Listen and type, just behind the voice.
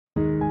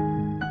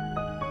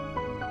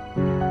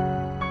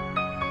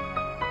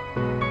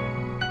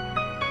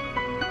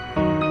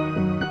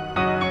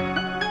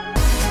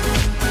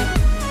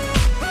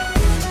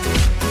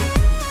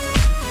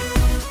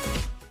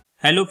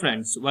Hello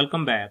friends,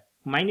 welcome back.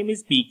 My name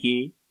is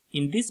PK.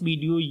 In this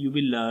video, you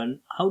will learn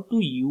how to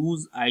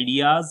use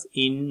ideas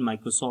in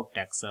Microsoft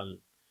Excel.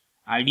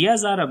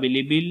 Ideas are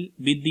available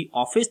with the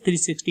Office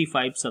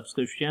 365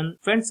 subscription.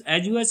 Friends,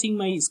 as you are seeing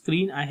my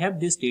screen, I have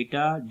this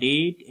data,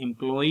 date,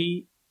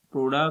 employee,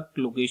 product,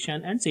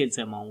 location and sales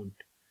amount.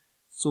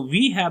 So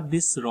we have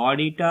this raw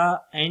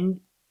data, and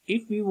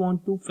if we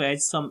want to fetch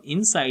some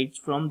insights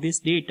from this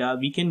data,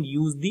 we can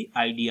use the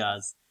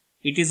ideas.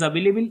 It is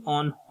available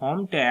on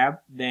Home tab.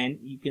 Then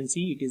you can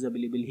see it is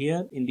available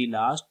here in the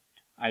last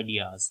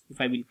ideas.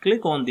 If I will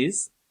click on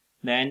this,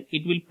 then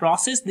it will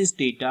process this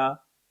data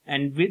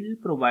and will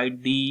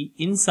provide the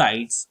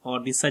insights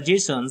or the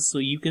suggestions. So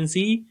you can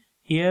see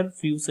here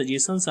few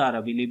suggestions are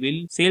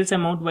available. Sales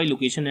amount by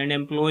location and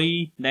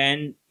employee.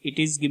 Then it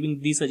is giving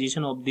the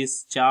suggestion of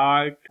this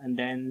chart, and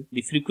then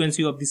the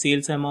frequency of the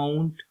sales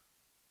amount.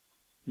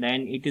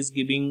 Then it is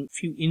giving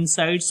few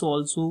insights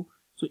also.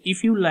 So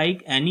if you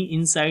like any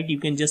insight, you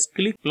can just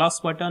click plus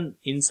button,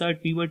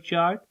 insert pivot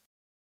chart.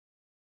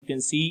 You can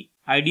see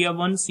idea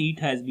 1 sheet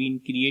has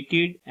been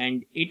created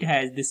and it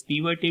has this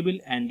pivot table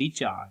and the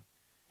chart.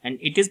 And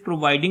it is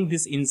providing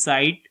this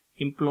insight: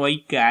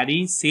 employee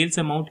carry, sales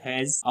amount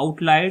has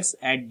outliers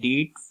at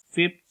date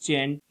 5th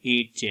Jan,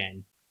 8th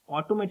Jan.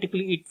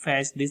 Automatically it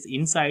fetches this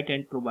insight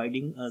and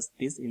providing us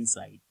this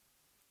insight.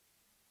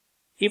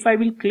 If I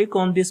will click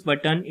on this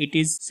button, it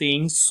is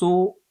saying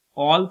show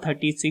all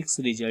 36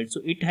 results.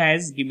 So it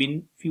has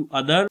given few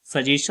other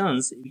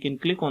suggestions. We can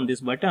click on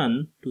this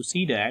button to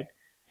see that,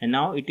 and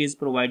now it is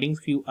providing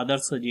few other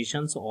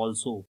suggestions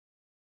also.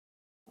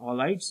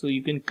 Alright, so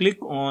you can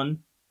click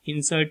on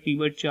insert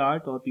pivot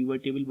chart or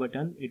pivot table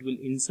button. It will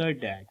insert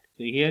that.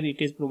 So here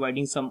it is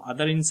providing some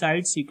other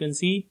insights. You can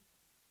see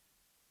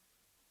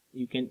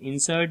you can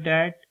insert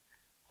that,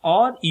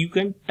 or you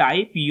can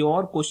type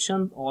your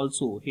question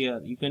also. Here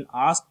you can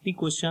ask the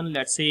question,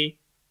 let's say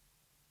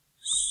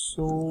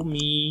show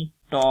me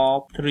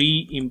top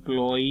 3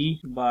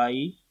 employee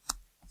by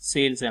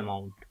sales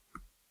amount,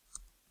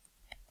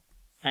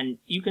 and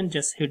you can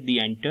just hit the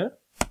enter.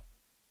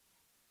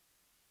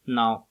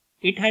 Now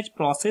it has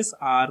processed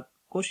our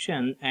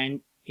question, and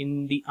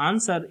in the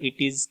answer it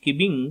is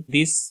giving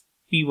this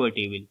pivot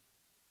table.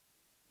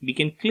 We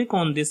can click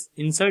on this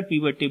insert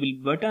pivot table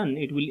button.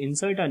 It will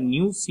insert a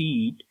new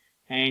sheet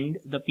and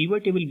the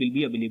pivot table will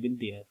be available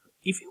there.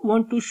 If you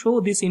want to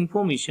show this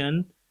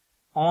information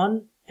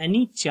on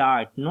any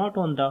chart, not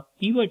on the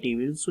pivot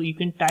table, so you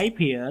can type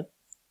here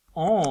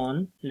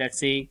on, let's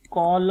say,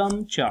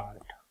 column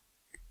chart.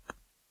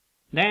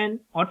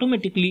 Then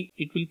automatically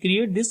it will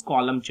create this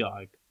column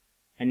chart.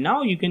 And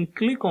now you can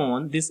click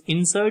on this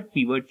insert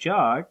pivot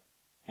chart,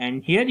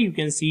 and here you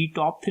can see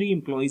top 3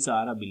 employees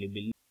are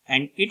available.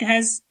 And it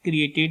has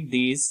created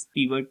this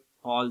pivot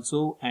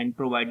also and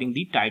providing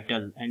the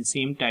title and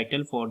same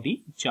title for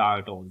the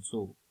chart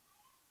also.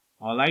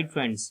 Alright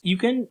friends, you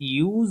can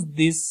use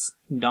this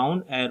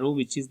down arrow,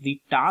 which is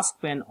the task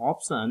pane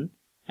option,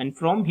 and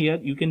from here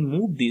you can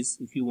move this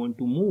if you want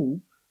to move,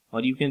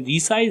 or you can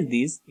resize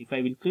this. If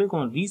I will click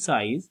on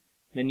resize,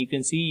 then you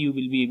can see you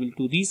will be able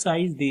to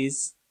resize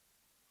this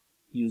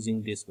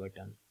using this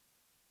button.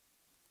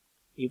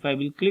 If I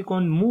will click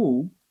on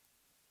move,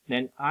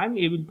 then I am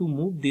able to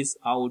move this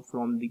out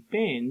from the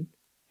pane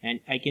and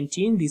I can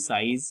change the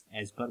size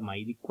as per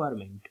my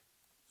requirement.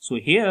 So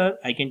here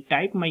I can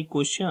type my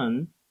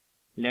question,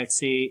 let's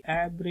say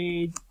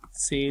average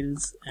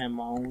sales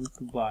amount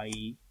by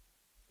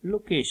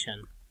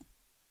location.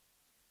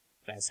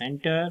 Press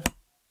enter.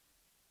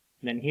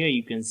 Then here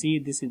you can see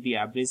this is the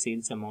average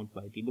sales amount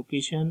by the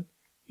location.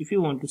 If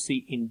you want to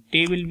see in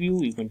table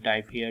view, you can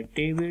type here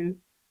table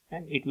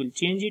and it will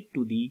change it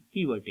to the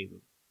pivot table.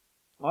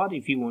 Or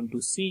if you want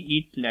to see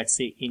it, let's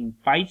say in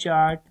pie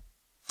chart,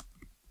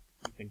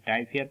 you can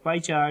type here pie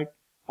chart.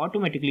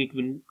 Automatically it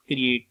will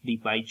create the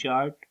pie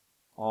chart.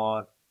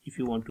 Or if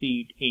you want to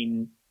see it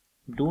in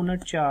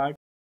donut chart,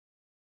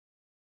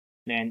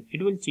 then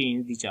it will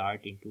change the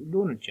chart into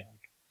donut chart.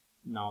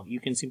 Now you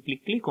can simply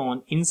click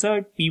on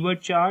insert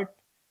pivot chart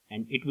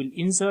and it will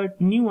insert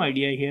new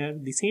idea here.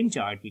 The same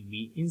chart will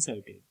be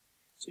inserted.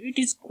 So it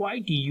is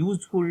quite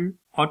useful.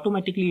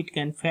 Automatically it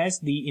can fetch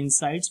the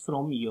insights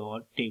from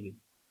your table.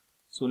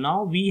 So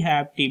now we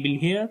have table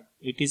here.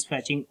 It is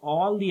fetching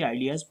all the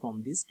ideas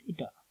from this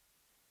data.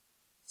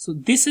 So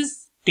this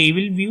is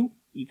table view.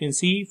 You can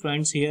see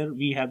friends, here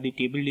we have the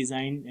table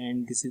design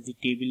and this is the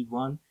table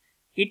 1.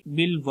 It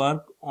will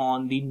work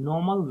on the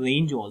normal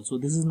range also.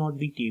 This is not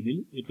the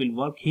table. It will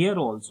work here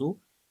also,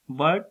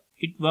 but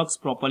it works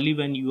properly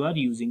when you are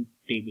using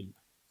table.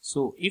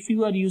 So if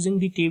you are using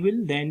the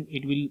table, then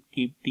it will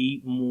give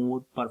the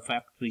more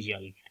perfect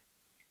result.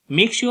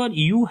 Make sure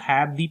you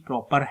have the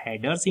proper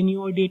headers in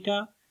your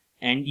data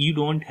and you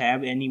don't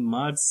have any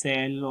merge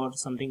cell or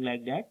something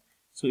like that.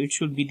 So it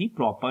should be the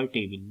proper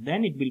table.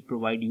 Then it will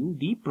provide you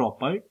the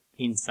proper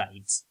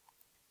insights.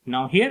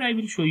 Now here I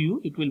will show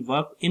you it will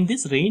work in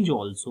this range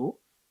also.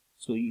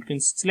 So you can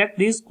select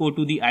this, go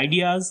to the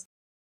ideas.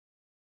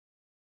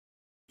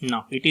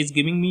 Now it is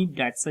giving me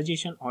that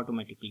suggestion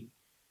automatically.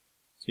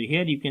 So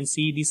here you can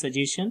see the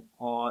suggestion,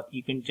 or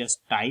you can just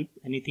type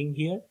anything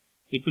here.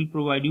 It will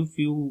provide you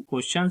few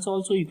questions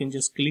also. You can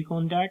just click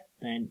on that,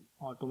 then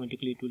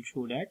automatically it will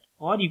show that,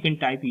 or you can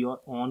type your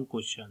own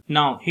question.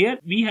 Now here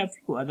we have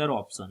few other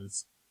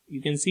options.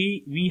 You can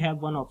see we have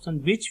one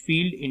option, which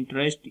field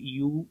interests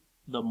you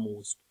the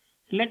most.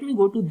 So let me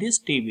go to this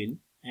table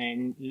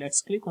and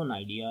let's click on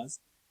ideas,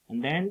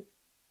 and then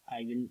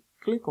I will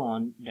click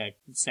on that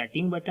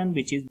setting button,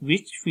 which is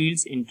which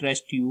fields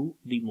interest you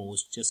the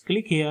most. Just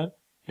click here,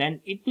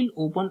 then it will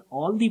open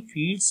all the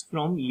fields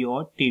from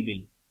your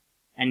table.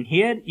 And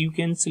here you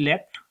can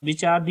select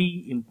which are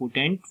the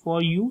important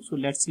for you. So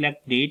let's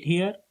select date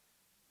here,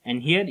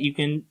 and here you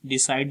can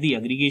decide the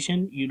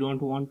aggregation. You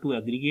don't want to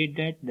aggregate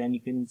that, then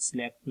you can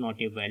select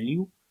not a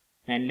value.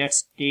 And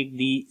let's take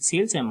the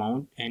sales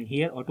amount, and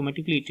here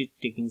automatically it is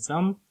taking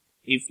sum.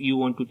 If you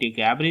want to take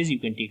average, you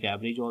can take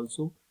average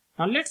also.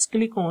 Now let's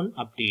click on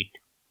update.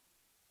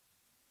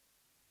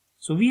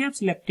 So we have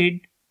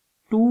selected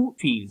two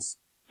fields.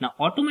 Now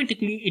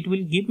automatically it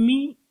will give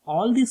me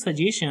all the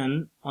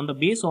suggestion on the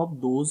base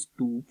of those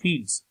two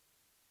fields.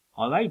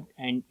 Alright,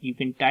 and you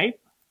can type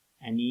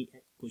any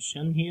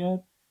question here,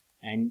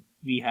 and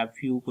we have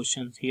few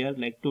questions here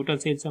like total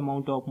sales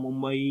amount of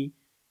Mumbai,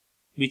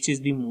 which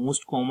is the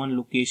most common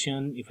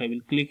location. If I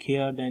will click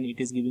here, then it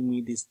is giving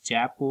me this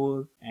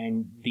Jaipur,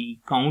 and the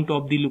count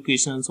of the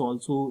locations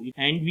also.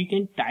 And we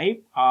can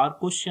type our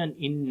question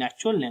in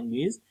natural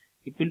language.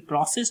 It will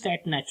process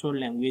that natural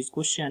language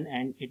question,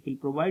 and it will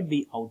provide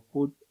the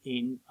output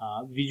in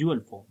a visual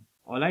form.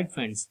 Alright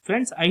friends,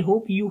 I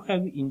hope you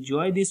have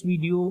enjoyed this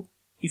video.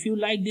 If you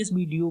like this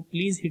video,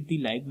 please hit the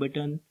like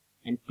button,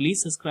 and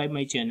please subscribe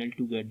my channel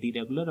to get the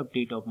regular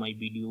update of my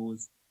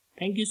videos.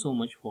 Thank you so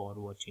much for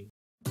watching.